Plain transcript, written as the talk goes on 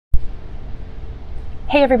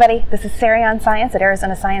Hey everybody, this is Sarah on Science at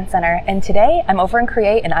Arizona Science Center, and today I'm over in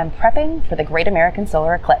Create and I'm prepping for the Great American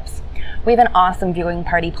Solar Eclipse. We have an awesome viewing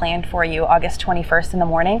party planned for you August 21st in the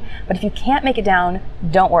morning, but if you can't make it down,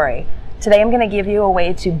 don't worry. Today I'm going to give you a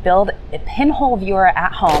way to build a pinhole viewer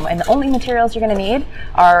at home, and the only materials you're going to need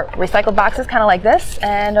are recycled boxes kind of like this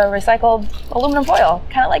and a recycled aluminum foil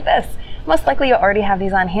kind of like this. Most likely you already have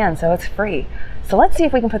these on hand, so it's free. So let's see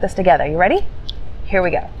if we can put this together. You ready? Here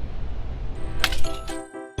we go.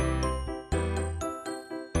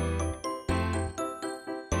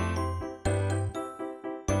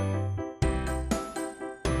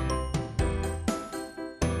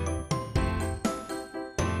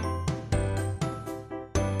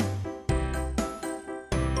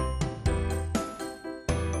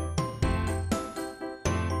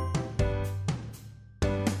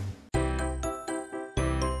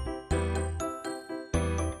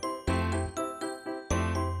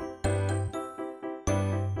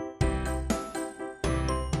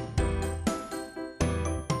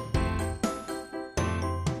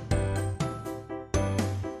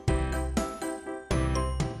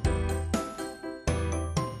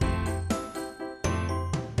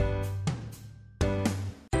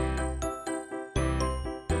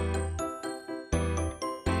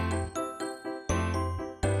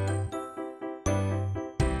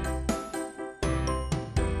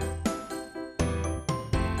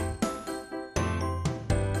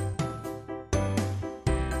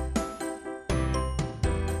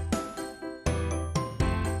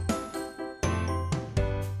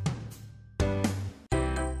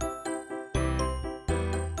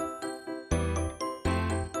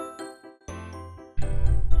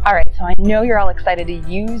 All right, so I know you're all excited to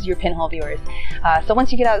use your pinhole viewers. So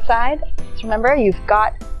once you get outside, just remember you've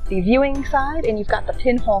got the viewing side and you've got the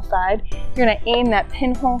pinhole side. You're gonna aim that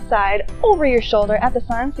pinhole side over your shoulder at the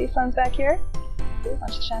sun. See, sun's back here.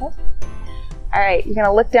 Watch the shadows. All right, you're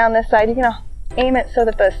gonna look down this side. You're gonna aim it so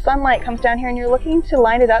that the sunlight comes down here, and you're looking to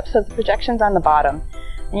line it up so the projection's on the bottom.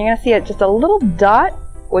 And you're gonna see it just a little dot,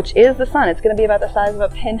 which is the sun. It's gonna be about the size of a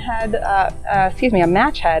pinhead, a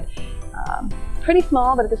match head. Pretty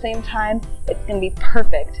small, but at the same time, it's going to be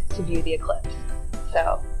perfect to view the eclipse.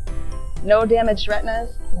 So, no damaged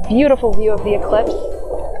retinas, beautiful view of the eclipse,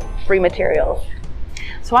 free materials.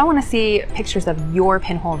 So I want to see pictures of your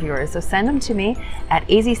pinhole viewers, so send them to me at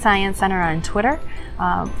AZ Science Center on Twitter.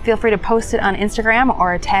 Feel free to post it on Instagram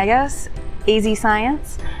or tag us, AZ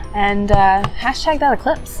Science, and hashtag that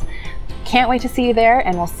eclipse. Can't wait to see you there,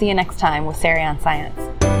 and we'll see you next time with Sarah on Science.